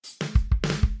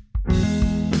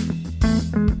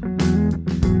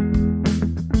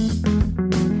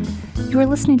You are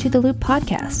listening to the Loop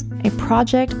Podcast, a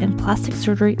project in plastic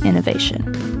surgery innovation.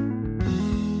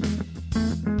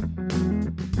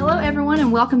 Hello, everyone, and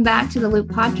welcome back to the Loop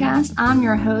Podcast. I'm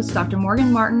your host, Dr.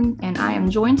 Morgan Martin, and I am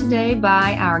joined today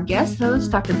by our guest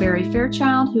host, Dr. Barry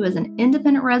Fairchild, who is an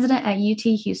independent resident at UT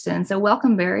Houston. So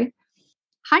welcome, Barry.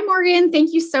 Hi, Morgan.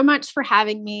 Thank you so much for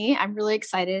having me. I'm really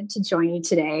excited to join you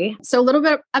today. So a little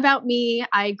bit about me.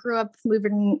 I grew up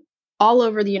moving all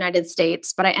over the United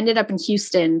States, but I ended up in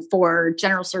Houston for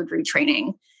general surgery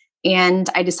training. And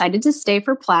I decided to stay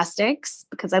for plastics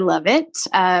because I love it.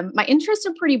 My interests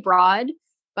are pretty broad,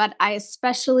 but I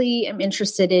especially am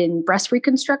interested in breast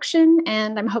reconstruction,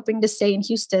 and I'm hoping to stay in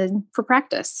Houston for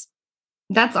practice.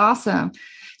 That's awesome.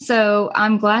 So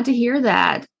I'm glad to hear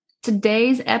that.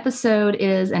 Today's episode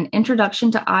is an introduction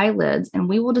to eyelids, and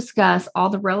we will discuss all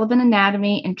the relevant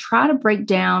anatomy and try to break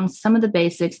down some of the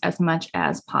basics as much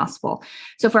as possible.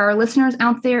 So for our listeners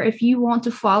out there, if you want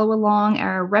to follow along,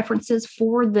 our references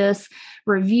for this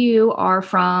review are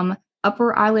from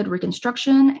Upper Eyelid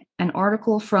Reconstruction, an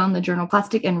article from the journal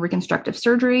Plastic and Reconstructive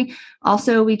Surgery.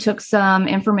 Also, we took some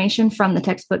information from the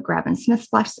textbook Grabban-Smith's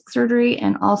Plastic Surgery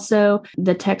and also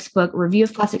the textbook Review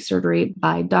of Plastic Surgery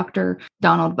by Dr.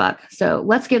 Donald Buck. So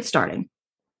let's get started.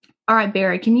 All right,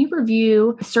 Barry, can you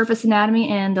review surface anatomy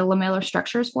and the lamellar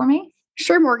structures for me?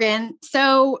 Sure, Morgan.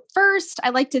 So first,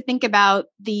 I like to think about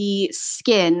the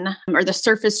skin or the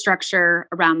surface structure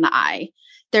around the eye.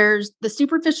 There's the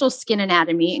superficial skin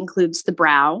anatomy includes the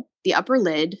brow, the upper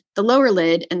lid, the lower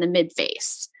lid, and the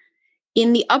midface.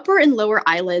 In the upper and lower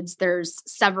eyelids, there's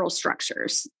several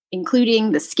structures,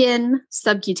 including the skin,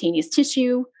 subcutaneous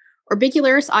tissue,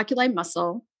 orbicularis oculi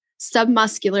muscle,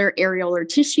 submuscular areolar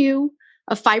tissue,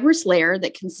 a fibrous layer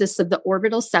that consists of the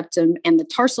orbital septum and the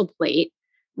tarsal plate,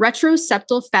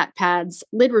 retroseptal fat pads,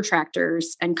 lid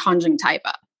retractors, and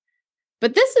conjunctiva.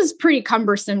 But this is pretty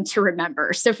cumbersome to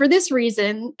remember. So for this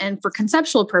reason, and for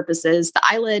conceptual purposes, the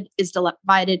eyelid is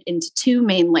divided into two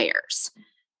main layers,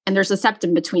 and there's a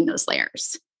septum between those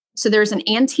layers. So there's an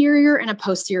anterior and a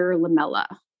posterior lamella.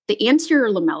 The anterior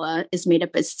lamella is made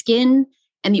up of skin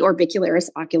and the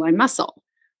orbicularis oculi muscle,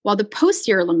 while the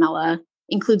posterior lamella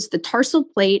includes the tarsal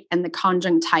plate and the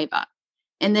conjunctiva.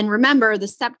 And then remember, the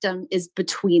septum is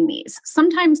between these.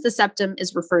 Sometimes the septum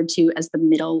is referred to as the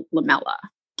middle lamella.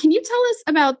 Can you tell us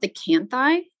about the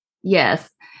canthi? Yes.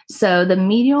 So the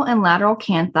medial and lateral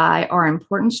canthi are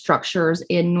important structures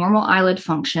in normal eyelid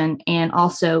function and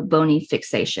also bony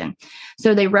fixation.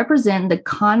 So they represent the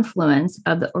confluence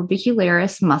of the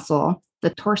orbicularis muscle,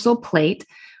 the tarsal plate,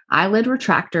 eyelid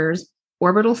retractors,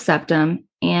 orbital septum,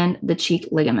 and the cheek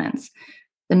ligaments.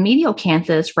 The medial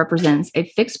canthus represents a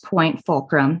fixed point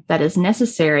fulcrum that is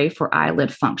necessary for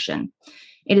eyelid function.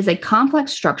 It is a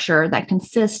complex structure that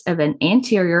consists of an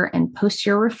anterior and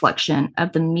posterior reflection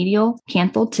of the medial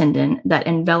canthal tendon that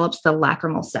envelops the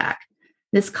lacrimal sac.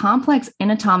 This complex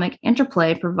anatomic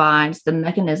interplay provides the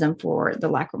mechanism for the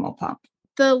lacrimal pump.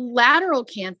 The lateral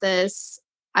canthus,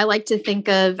 I like to think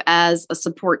of as a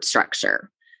support structure.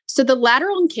 So the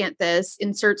lateral canthus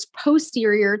inserts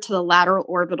posterior to the lateral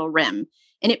orbital rim,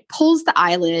 and it pulls the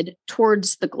eyelid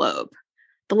towards the globe.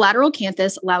 The lateral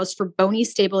canthus allows for bony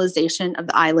stabilization of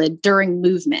the eyelid during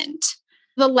movement.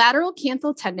 The lateral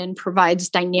canthal tendon provides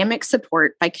dynamic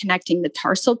support by connecting the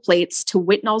tarsal plates to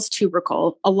Whitnall's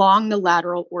tubercle along the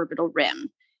lateral orbital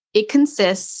rim. It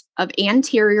consists of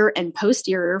anterior and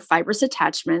posterior fibrous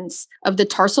attachments of the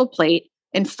tarsal plate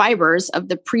and fibers of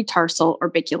the pretarsal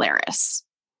orbicularis.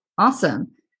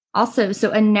 Awesome. Also,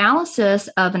 so analysis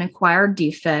of an acquired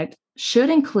defect should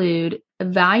include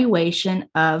evaluation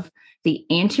of the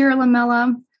anterior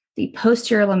lamella, the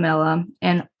posterior lamella,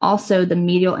 and also the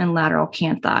medial and lateral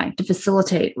canthi to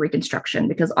facilitate reconstruction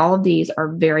because all of these are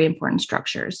very important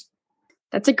structures.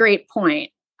 That's a great point.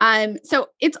 So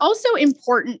it's also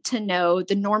important to know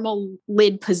the normal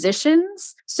lid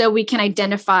positions so we can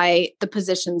identify the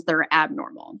positions that are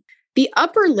abnormal. The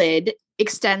upper lid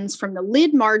extends from the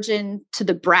lid margin to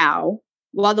the brow,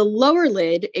 while the lower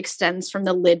lid extends from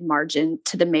the lid margin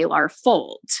to the malar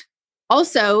fold.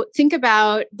 Also, think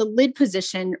about the lid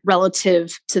position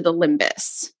relative to the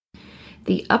limbus.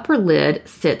 The upper lid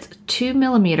sits 2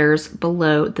 millimeters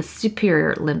below the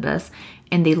superior limbus,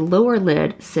 and the lower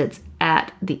lid sits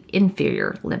at the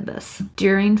inferior limbus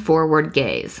during forward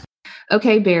gaze.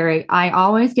 Okay, Barry, I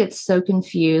always get so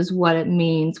confused what it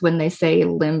means when they say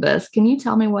limbus. Can you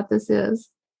tell me what this is?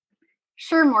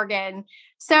 Sure, Morgan.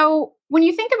 So when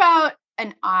you think about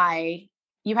an eye,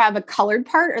 you have a colored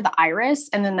part or the iris,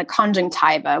 and then the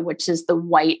conjunctiva, which is the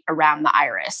white around the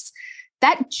iris.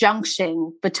 That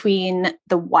junction between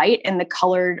the white and the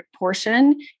colored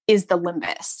portion is the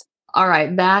limbus. All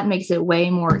right, that makes it way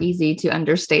more easy to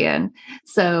understand.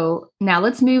 So now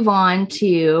let's move on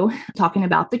to talking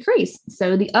about the crease.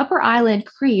 So the upper eyelid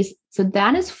crease, so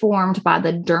that is formed by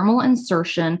the dermal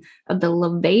insertion of the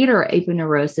levator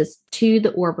aponeurosis to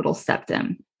the orbital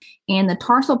septum. And the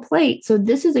tarsal plate, so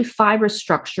this is a fibrous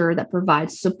structure that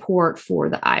provides support for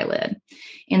the eyelid.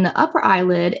 In the upper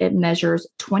eyelid, it measures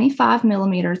 25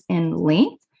 millimeters in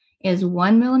length, is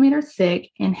 1 millimeter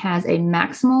thick, and has a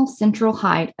maximal central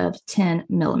height of 10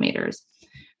 millimeters.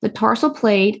 The tarsal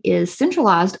plate is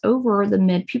centralized over the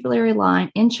mid-pupillary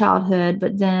line in childhood,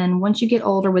 but then once you get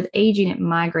older with aging, it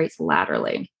migrates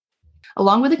laterally.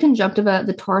 Along with the conjunctiva,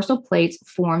 the tarsal plates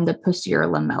form the posterior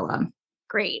lamella.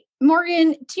 Great.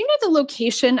 Morgan, do you know the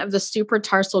location of the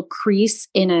supratarsal crease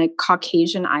in a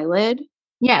Caucasian eyelid?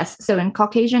 Yes. So in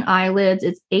Caucasian eyelids,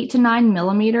 it's 8 to 9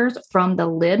 millimeters from the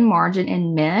lid margin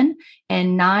in men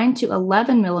and 9 to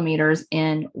 11 millimeters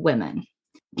in women.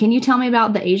 Can you tell me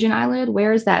about the Asian eyelid?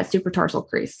 Where is that supratarsal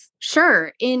crease?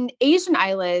 Sure. In Asian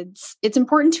eyelids, it's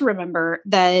important to remember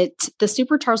that the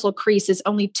supratarsal crease is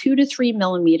only 2 to 3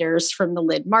 millimeters from the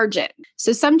lid margin.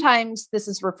 So sometimes this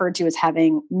is referred to as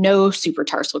having no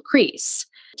supratarsal crease.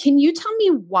 Can you tell me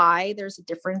why there's a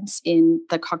difference in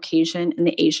the Caucasian and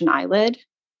the Asian eyelid?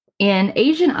 In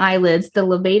Asian eyelids, the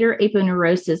levator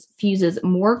aponeurosis fuses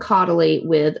more caudally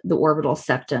with the orbital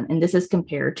septum, and this is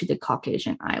compared to the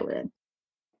Caucasian eyelid.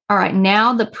 All right,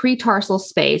 now the pretarsal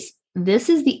space. This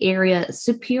is the area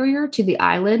superior to the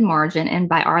eyelid margin, and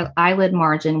by our eyelid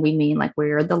margin, we mean like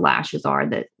where the lashes are,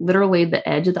 that literally the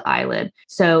edge of the eyelid.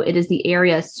 So it is the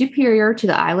area superior to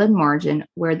the eyelid margin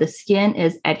where the skin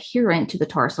is adherent to the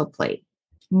tarsal plate.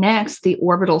 Next, the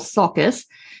orbital sulcus.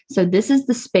 So this is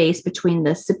the space between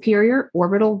the superior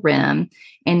orbital rim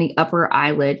and the upper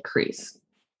eyelid crease.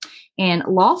 And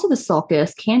loss of the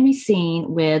sulcus can be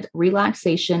seen with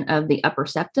relaxation of the upper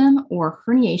septum or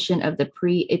herniation of the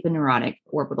pre-aponeurotic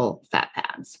orbital fat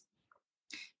pads.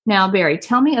 Now, Barry,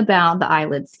 tell me about the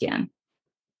eyelid skin.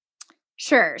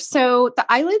 Sure. So the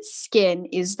eyelid skin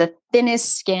is the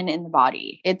thinnest skin in the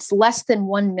body. It's less than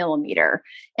 1 millimeter,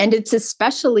 and it's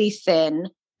especially thin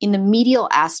in the medial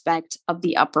aspect of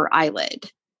the upper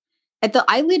eyelid. At the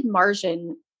eyelid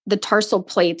margin, the tarsal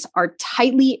plates are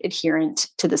tightly adherent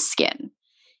to the skin.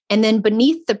 And then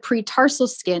beneath the pretarsal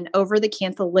skin over the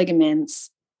canthal ligaments,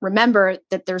 remember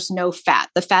that there's no fat.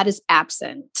 The fat is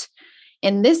absent.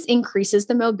 And this increases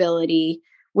the mobility,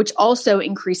 which also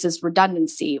increases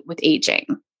redundancy with aging.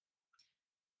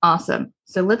 Awesome.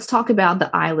 So let's talk about the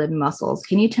eyelid muscles.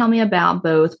 Can you tell me about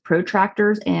both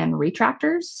protractors and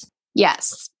retractors?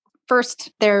 Yes.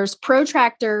 First, there's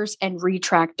protractors and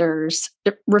retractors,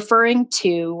 referring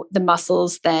to the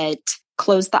muscles that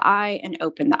close the eye and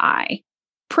open the eye.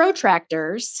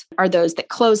 Protractors are those that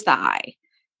close the eye.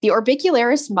 The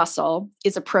orbicularis muscle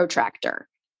is a protractor.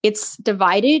 It's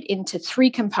divided into 3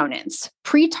 components: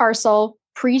 pretarsal,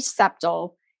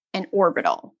 preseptal, and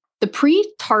orbital. The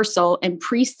pretarsal and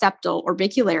preseptal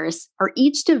orbicularis are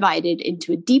each divided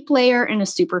into a deep layer and a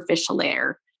superficial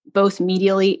layer, both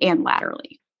medially and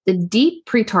laterally. The deep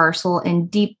pretarsal and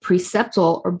deep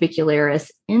preseptal orbicularis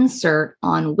insert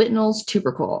on Whitnell's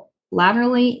tubercle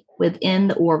laterally within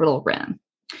the orbital rim.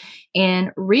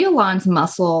 And Rheolon's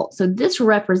muscle, so this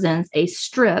represents a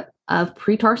strip of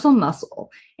pretarsal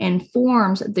muscle and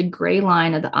forms the gray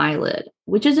line of the eyelid,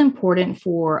 which is important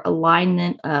for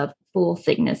alignment of full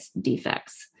thickness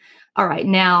defects. All right,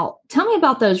 now tell me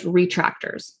about those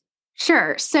retractors.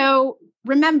 Sure. So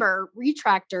remember,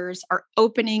 retractors are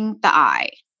opening the eye.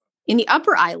 In the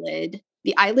upper eyelid,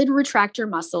 the eyelid retractor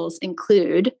muscles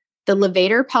include the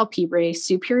levator palpebrae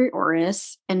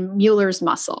superioris and Mueller's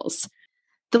muscles.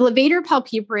 The levator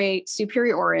palpebrae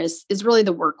superioris is really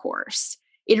the workhorse.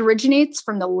 It originates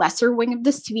from the lesser wing of the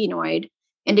sphenoid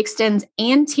and extends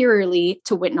anteriorly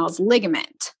to Whitnell's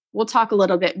ligament. We'll talk a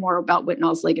little bit more about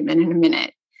Whitnell's ligament in a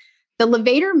minute. The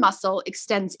levator muscle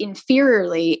extends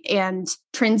inferiorly and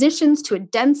transitions to a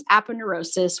dense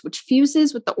aponeurosis, which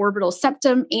fuses with the orbital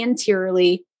septum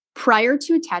anteriorly prior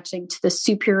to attaching to the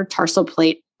superior tarsal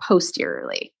plate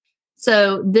posteriorly.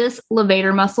 So this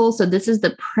levator muscle, so this is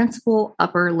the principal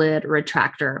upper lid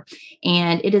retractor,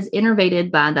 and it is innervated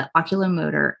by the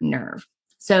oculomotor nerve.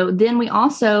 So then we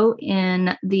also,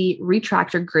 in the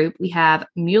retractor group, we have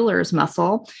Mueller's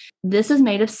muscle. This is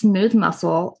made of smooth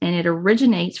muscle, and it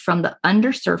originates from the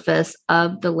undersurface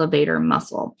of the levator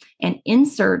muscle and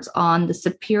inserts on the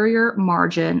superior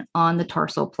margin on the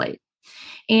tarsal plate.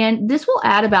 And this will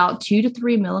add about 2 to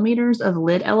 3 millimeters of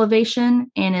lid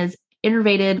elevation and is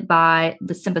innervated by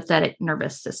the sympathetic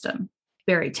nervous system.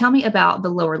 Barry, tell me about the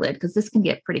lower lid, because this can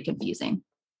get pretty confusing.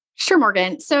 Sure,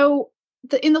 Morgan. So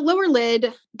in the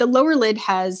lower lid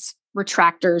has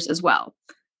retractors as well.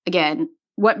 Again,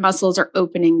 what muscles are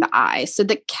opening the eye? So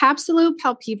the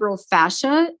capsulopalpebral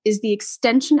fascia is the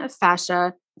extension of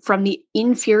fascia from the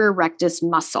inferior rectus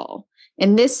muscle,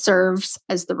 and this serves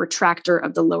as the retractor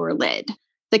of the lower lid.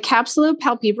 The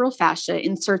capsulopalpebral fascia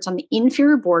inserts on the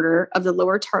inferior border of the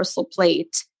lower tarsal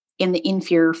plate in the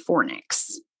inferior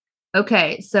fornix.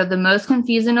 Okay, so the most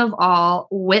confusing of all,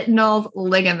 Whitnall's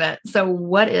ligament. So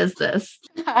what is this?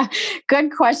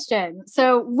 Good question.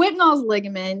 So Whitnall's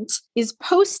ligament is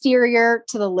posterior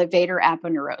to the levator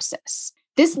aponeurosis.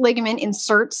 This ligament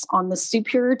inserts on the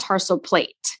superior tarsal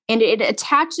plate, and it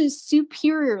attaches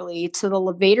superiorly to the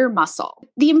levator muscle.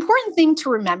 The important thing to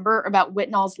remember about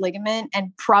Whitnall's ligament,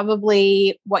 and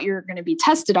probably what you're going to be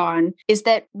tested on, is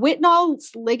that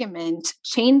Whitnall's ligament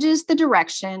changes the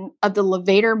direction of the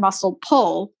levator muscle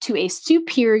pull to a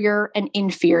superior and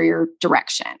inferior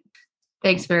direction.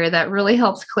 Thanks, Barry. That really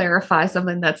helps clarify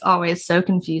something that's always so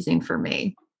confusing for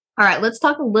me. All right, let's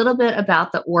talk a little bit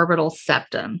about the orbital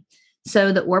septum.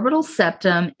 So the orbital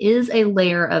septum is a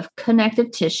layer of connective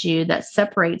tissue that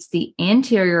separates the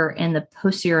anterior and the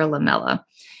posterior lamella.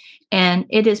 And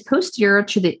it is posterior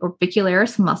to the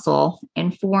orbicularis muscle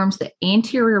and forms the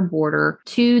anterior border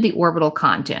to the orbital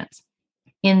contents.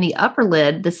 In the upper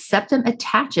lid, the septum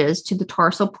attaches to the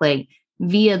tarsal plate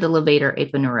via the levator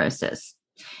aponeurosis.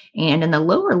 And in the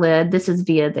lower lid, this is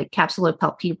via the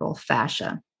capsulopalpebral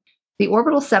fascia. The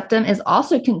orbital septum is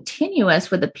also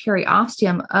continuous with the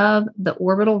periosteum of the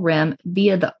orbital rim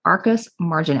via the arcus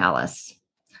marginalis.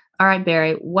 All right,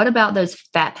 Barry, what about those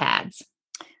fat pads?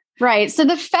 Right. So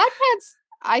the fat pads,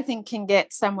 I think, can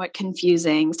get somewhat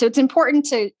confusing. So it's important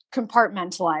to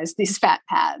compartmentalize these fat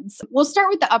pads. We'll start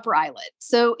with the upper eyelid.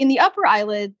 So in the upper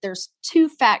eyelid, there's two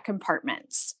fat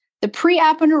compartments. The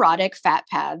preaponeurotic fat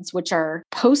pads, which are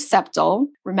postseptal,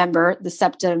 remember the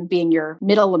septum being your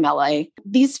middle lamellae.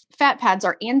 These fat pads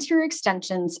are anterior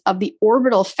extensions of the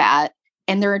orbital fat,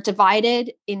 and they're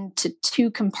divided into two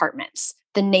compartments,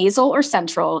 the nasal or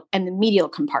central and the medial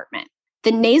compartment.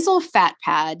 The nasal fat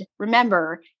pad,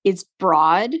 remember, is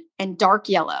broad and dark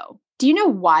yellow. Do you know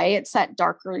why it's that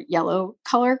darker yellow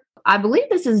color? I believe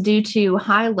this is due to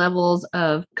high levels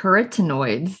of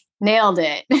carotenoids. Nailed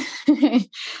it.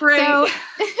 Great. So,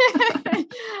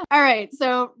 all right.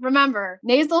 So remember,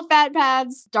 nasal fat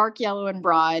pads, dark yellow and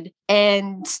broad.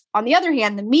 And on the other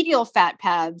hand, the medial fat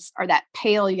pads are that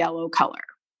pale yellow color.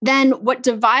 Then what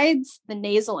divides the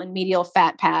nasal and medial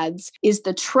fat pads is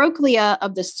the trochlea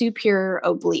of the superior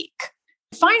oblique.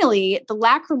 Finally, the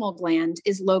lacrimal gland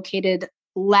is located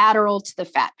lateral to the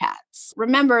fat pads.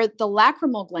 Remember, the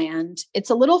lacrimal gland, it's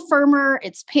a little firmer,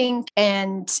 it's pink,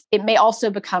 and it may also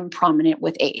become prominent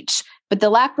with age. But the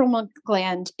lacrimal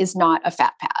gland is not a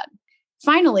fat pad.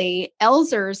 Finally,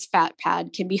 Elzer's fat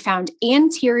pad can be found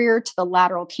anterior to the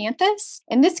lateral canthus,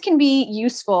 and this can be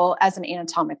useful as an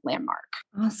anatomic landmark.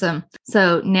 Awesome.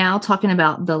 So now talking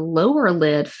about the lower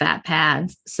lid fat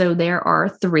pads. So there are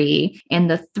three, and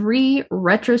the three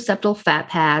retroseptal fat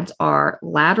pads are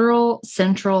lateral,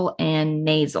 central, and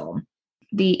nasal.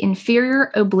 The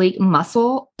inferior oblique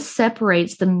muscle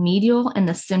separates the medial and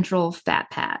the central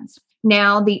fat pads.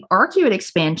 Now, the arcuate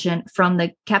expansion from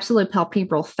the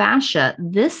capsulopalpebral fascia,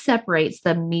 this separates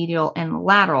the medial and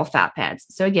lateral fat pads.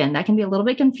 So again, that can be a little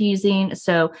bit confusing.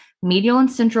 So medial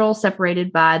and central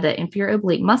separated by the inferior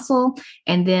oblique muscle,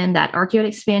 and then that arcuate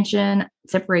expansion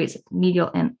separates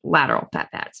medial and lateral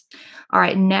fat pads. All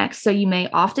right, next, so you may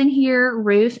often hear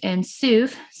roof and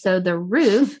SOOF. So the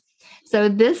roof, so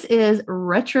this is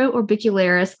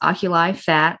retroorbicularis oculi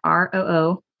fat,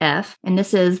 ROO. And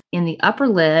this is in the upper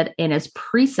lid and is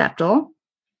preseptal.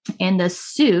 And the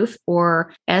SOOF,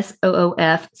 or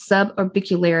SOOF,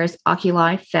 suborbicularis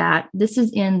oculi fat, this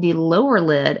is in the lower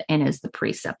lid and is the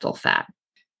preseptal fat.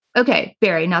 Okay,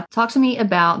 Barry, now talk to me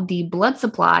about the blood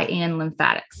supply and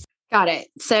lymphatics. Got it.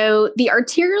 So the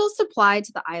arterial supply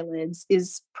to the eyelids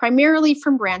is primarily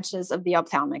from branches of the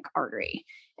ophthalmic artery.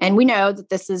 And we know that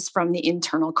this is from the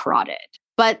internal carotid.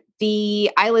 But the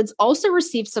eyelids also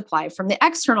receive supply from the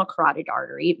external carotid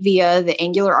artery via the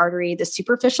angular artery, the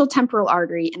superficial temporal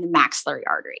artery, and the maxillary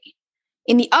artery.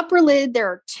 In the upper lid, there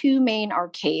are two main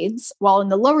arcades, while in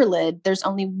the lower lid, there's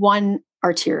only one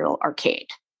arterial arcade.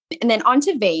 And then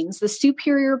onto veins, the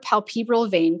superior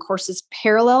palpebral vein courses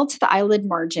parallel to the eyelid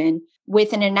margin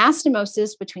with an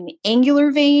anastomosis between the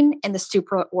angular vein and the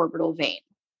supraorbital vein.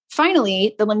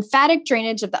 Finally, the lymphatic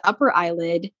drainage of the upper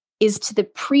eyelid is to the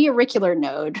preauricular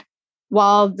node,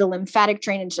 while the lymphatic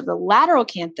drainage of the lateral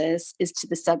canthus is to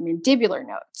the submandibular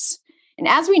nodes. And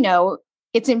as we know,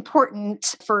 It's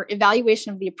important for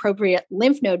evaluation of the appropriate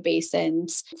lymph node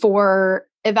basins for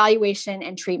evaluation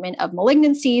and treatment of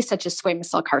malignancies such as squamous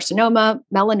cell carcinoma,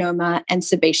 melanoma, and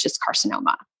sebaceous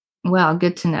carcinoma. Well,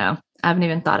 good to know. I haven't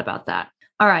even thought about that.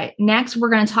 All right, next we're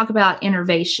going to talk about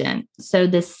innervation. So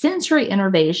the sensory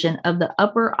innervation of the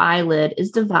upper eyelid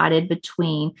is divided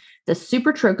between the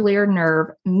supratrochlear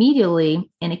nerve medially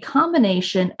and a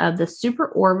combination of the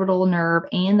supraorbital nerve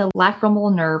and the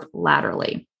lacrimal nerve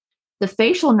laterally. The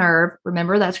facial nerve,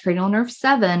 remember that's cranial nerve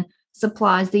 7,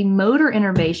 supplies the motor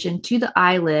innervation to the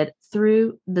eyelid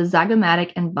through the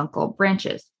zygomatic and buccal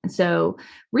branches. And so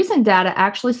recent data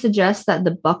actually suggests that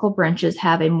the buccal branches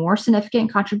have a more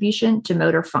significant contribution to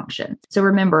motor function. So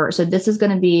remember, this is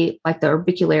going to be like the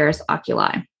orbicularis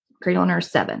oculi, cranial nerve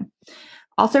 7.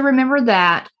 Also remember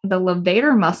that the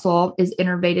levator muscle is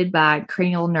innervated by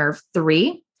cranial nerve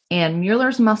 3, and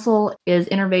Mueller's muscle is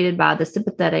innervated by the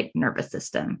sympathetic nervous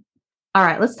system. All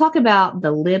right, let's talk about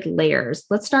the lid layers.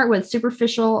 Let's start with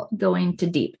superficial going to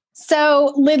deep.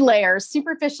 So lid layers,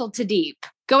 superficial to deep.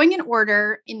 Going in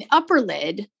order, in the upper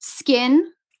lid, skin,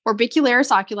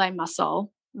 orbicularis oculi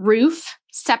muscle, roof,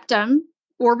 septum,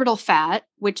 orbital fat,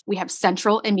 which we have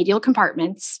central and medial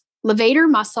compartments, levator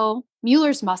muscle,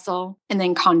 Mueller's muscle, and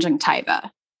then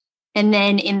conjunctiva. And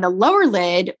then in the lower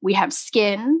lid, we have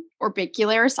skin,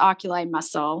 orbicularis oculi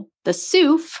muscle, the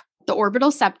SOOF, the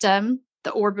orbital septum,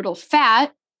 the orbital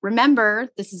fat. Remember,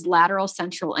 this is lateral,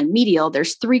 central, and medial.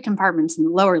 There's 3 compartments in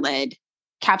the lower lid: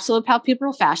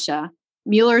 capsulopalpebral fascia,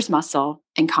 Mueller's muscle,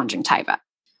 and conjunctiva.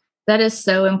 That is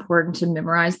so important to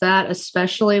memorize that,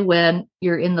 especially when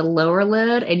you're in the lower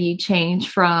lid and you change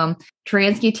from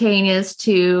transcutaneous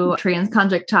to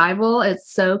transconjunctival.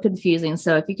 It's so confusing.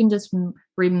 So if you can just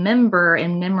remember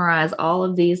and memorize all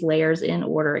of these layers in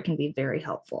order, it can be very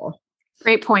helpful.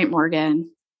 Great point, Morgan.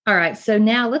 All right, so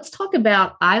now let's talk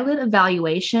about eyelid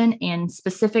evaluation and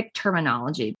specific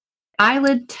terminology.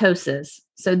 Eyelid ptosis.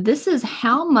 So this is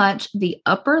how much the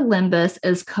upper limbus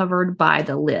is covered by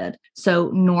the lid. So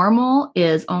normal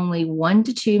is only 1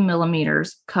 to 2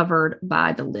 millimeters covered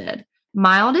by the lid.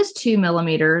 Mild is 2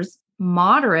 millimeters,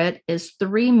 moderate is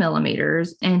 3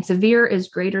 millimeters, and severe is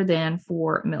greater than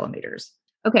 4 millimeters.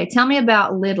 Okay, tell me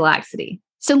about lid laxity.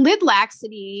 So lid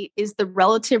laxity is the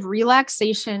relative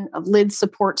relaxation of lid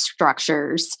support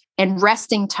structures and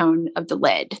resting tone of the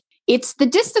lid. It's the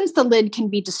distance the lid can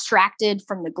be distracted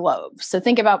from the globe. So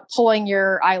think about pulling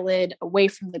your eyelid away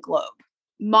from the globe.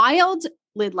 Mild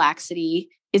lid laxity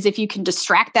is if you can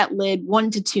distract that lid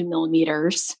 1 to 2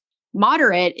 millimeters.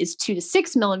 Moderate is 2 to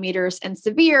 6 millimeters, and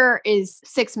severe is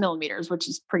 6 millimeters, which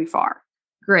is pretty far.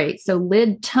 Great. So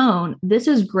lid tone, this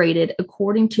is graded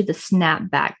according to the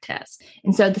snapback test.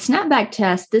 And so the snapback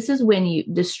test, this is when you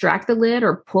distract the lid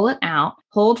or pull it out,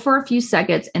 hold for a few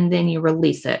seconds, and then you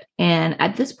release it. And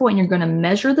at this point, you're going to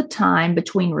measure the time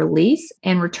between release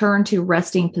and return to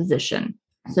resting position.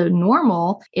 So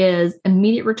normal is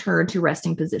immediate return to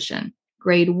resting position.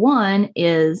 Grade 1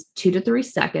 is 2 to 3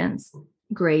 seconds.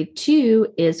 Grade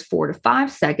 2 is 4 to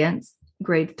 5 seconds.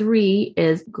 Grade 3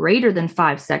 is greater than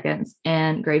 5 seconds.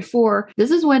 And grade 4, this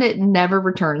is when it never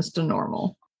returns to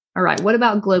normal. All right, what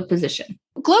about globe position?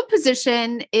 Globe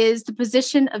position is the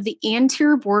position of the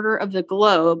anterior border of the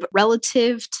globe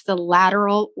relative to the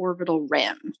lateral orbital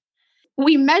rim.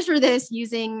 We measure this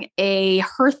using a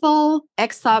Hertel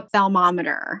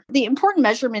exophthalmometer. The important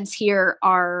measurements here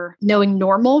are knowing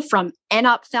normal from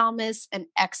enophthalmos and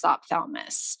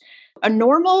exophthalmos. A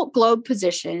normal globe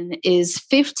position is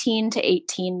 15 to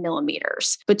 18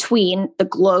 millimeters between the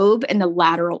globe and the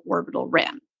lateral orbital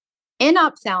rim.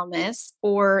 Enophthalmos,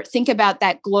 or think about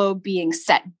that globe being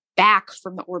set back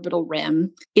from the orbital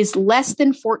rim, is less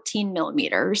than 14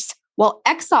 millimeters, while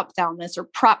exophthalmos or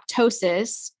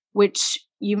proptosis, which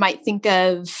you might think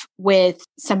of with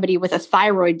somebody with a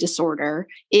thyroid disorder,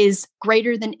 is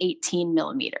greater than 18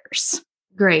 millimeters.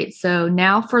 Great. So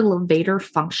now for levator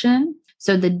function.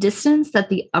 So the distance that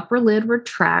the upper lid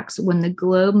retracts when the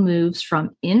globe moves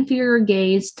from inferior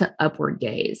gaze to upward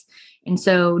gaze. And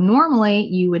so normally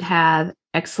you would have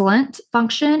excellent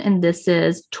function, and this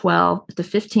is 12 to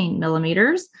 15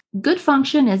 millimeters. Good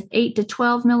function is 8 to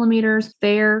 12 millimeters,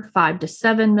 fair 5 to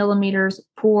 7 millimeters,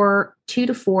 poor 2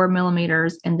 to 4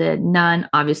 millimeters, and then none,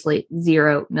 obviously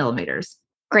 0 millimeters.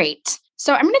 Great.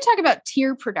 So I'm going to talk about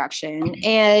tear production.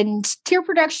 And tear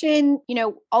production,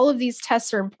 all of these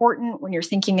tests are important when you're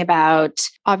thinking about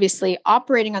obviously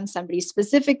operating on somebody.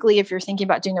 Specifically, if you're thinking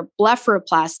about doing a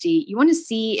blepharoplasty, you want to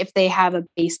see if they have a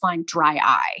baseline dry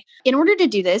eye. In order to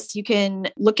do this, you can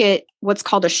look at what's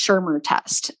called a Schirmer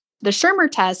test. The Schirmer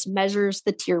test measures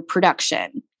the tear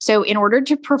production. So in order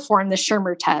to perform the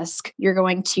Schirmer test, you're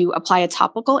going to apply a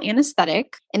topical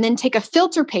anesthetic and then take a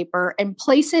filter paper and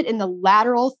place it in the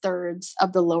lateral thirds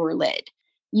of the lower lid.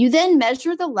 You then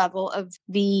measure the level of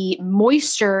the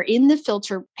moisture in the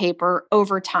filter paper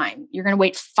over time. You're going to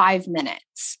wait 5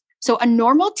 minutes. So a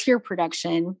normal tear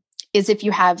production is if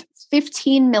you have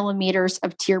 15 millimeters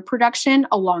of tear production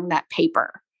along that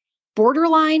paper.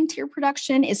 Borderline tear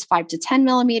production is 5 to 10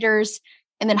 millimeters.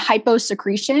 And then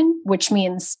hyposecretion, which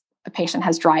means a patient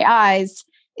has dry eyes,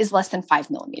 is less than 5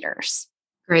 millimeters.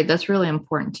 Great. That's really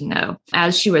important to know.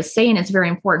 As she was saying, it's very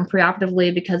important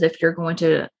preoperatively because if you're going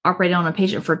to operate on a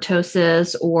patient for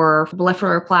ptosis or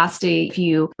blepharoplasty, if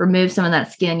you remove some of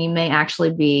that skin, you may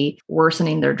actually be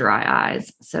worsening their dry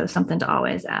eyes. So something to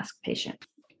always ask patient.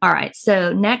 All right.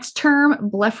 So next term,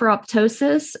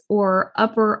 blepharoptosis or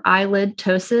upper eyelid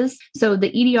ptosis. So the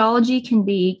etiology can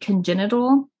be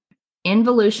congenital,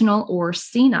 involutional, or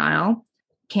senile.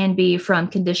 Can be from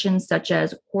conditions such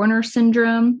as Horner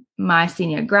syndrome,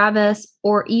 myasthenia gravis,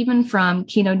 or even from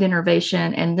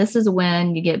chenodenervation. And this is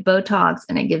when you get Botox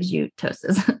and it gives you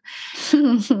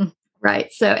ptosis.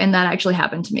 Right. So, and that actually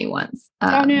happened to me once.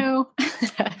 Oh, no.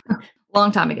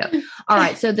 Long time ago. All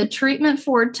right. So the treatment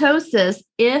for ptosis,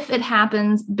 if it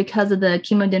happens because of the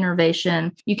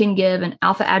chemodenervation, you can give an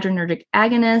alpha adrenergic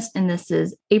agonist, and this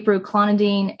is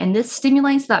aproclonidine. And this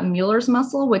stimulates that Mueller's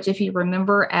muscle, which, if you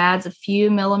remember, adds a few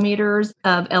millimeters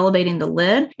of elevating the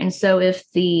lid. And so if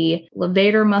the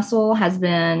levator muscle has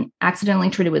been accidentally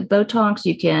treated with Botox,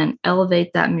 you can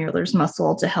elevate that Mueller's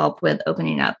muscle to help with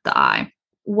opening up the eye.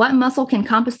 What muscle can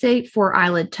compensate for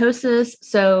eyelid ptosis?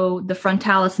 So the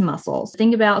frontalis muscles.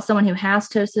 Think about someone who has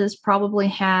ptosis probably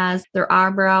has their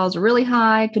eyebrows really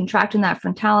high, contracting that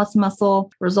frontalis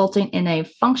muscle, resulting in a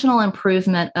functional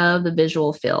improvement of the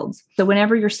visual fields. So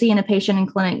whenever you're seeing a patient in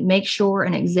clinic, make sure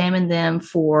and examine them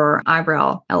for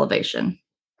eyebrow elevation.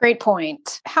 Great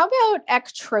point. How about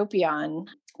ectropion?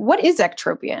 What is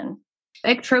ectropion?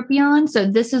 Ectropion. So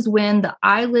this is when the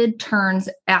eyelid turns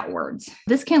outwards.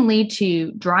 This can lead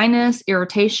to dryness,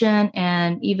 irritation,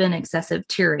 and even excessive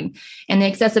tearing. And the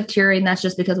excessive tearing, that's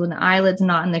just because when the eyelid's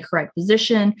not in the correct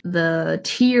position, the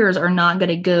tears are not going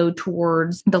to go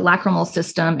towards the lacrimal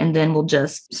system and then will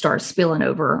just start spilling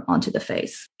over onto the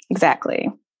face. Exactly.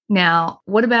 Now,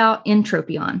 what about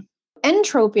entropion?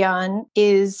 Entropion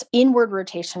is inward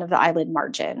rotation of the eyelid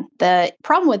margin. The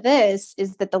problem with this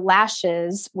is that the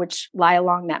lashes, which lie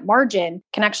along that margin,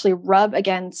 can actually rub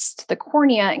against the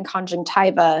cornea and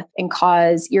conjunctiva and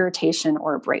cause irritation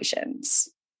or abrasions.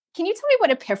 Can you tell me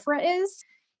what epiphora is?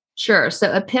 Sure. So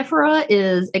epiphora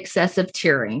is excessive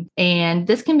tearing, and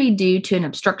this can be due to an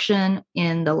obstruction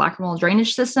in the lacrimal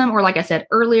drainage system, or like I said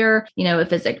earlier,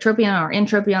 if it's ectropion or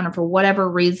entropion, or for whatever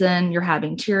reason you're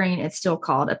having tearing, it's still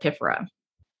called epiphora.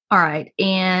 All right.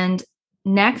 And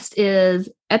next is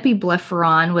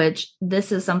epiblepharon, which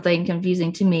this is something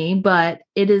confusing to me, but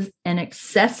it is an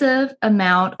excessive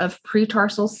amount of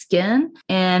pretarsal skin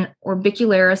and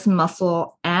orbicularis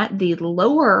muscle at the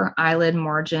lower eyelid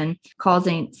margin,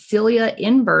 causing cilia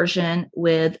inversion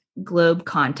with globe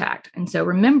contact. And so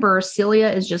remember,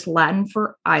 cilia is just Latin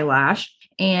for eyelash.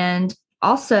 And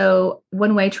also,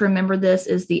 one way to remember this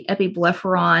is the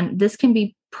epiblepharon. This can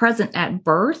be present at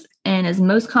birth and is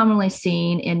most commonly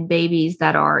seen in babies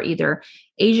that are either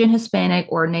Asian, Hispanic,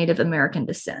 or Native American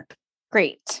descent.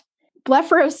 Great.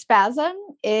 Blepharospasm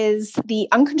is the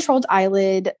uncontrolled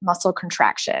eyelid muscle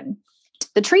contraction.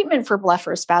 The treatment for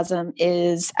blepharospasm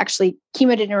is actually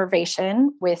chemodenervation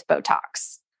with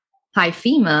Botox.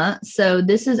 Hyphema. So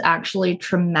this is actually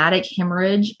traumatic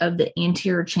hemorrhage of the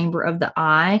anterior chamber of the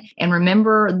eye. And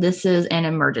remember, this is an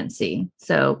emergency.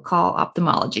 So call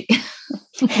ophthalmology.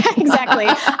 Exactly.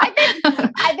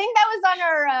 I think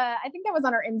that was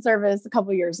on our in-service a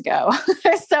couple years ago.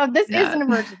 So this is an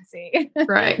emergency.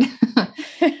 Right.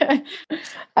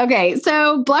 Okay.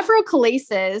 So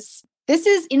blepharochalasis. This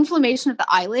is inflammation of the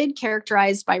eyelid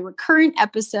characterized by recurrent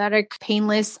episodic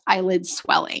painless eyelid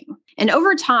swelling. And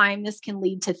over time, this can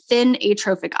lead to thin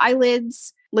atrophic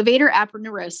eyelids, levator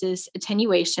aponeurosis,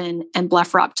 attenuation, and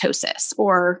blepharoptosis,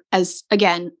 or as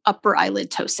again, upper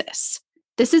eyelid ptosis.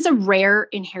 This is a rare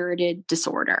inherited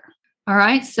disorder. All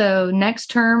right. So next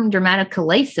term,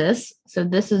 dermatochalasis. So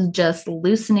this is just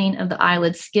loosening of the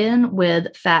eyelid skin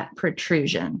with fat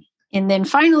protrusion. And then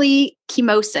finally,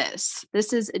 chemosis.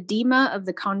 This is edema of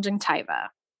the conjunctiva.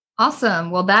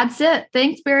 Awesome. Well, that's it.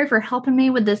 Thanks, Barry, for helping me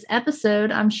with this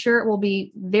episode. I'm sure it will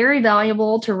be very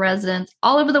valuable to residents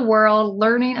all over the world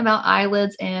learning about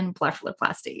eyelids and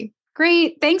blepharoplasty.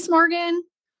 Great. Thanks, Morgan.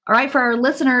 All right, for our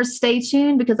listeners, stay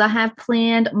tuned because I have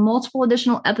planned multiple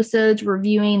additional episodes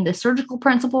reviewing the surgical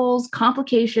principles,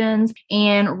 complications,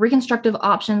 and reconstructive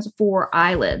options for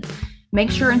eyelids. Make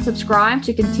sure and subscribe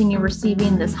to continue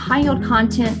receiving this high-yield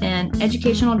content and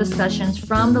educational discussions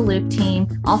from the Loop team.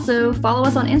 Also, follow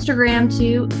us on Instagram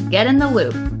to get in the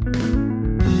loop.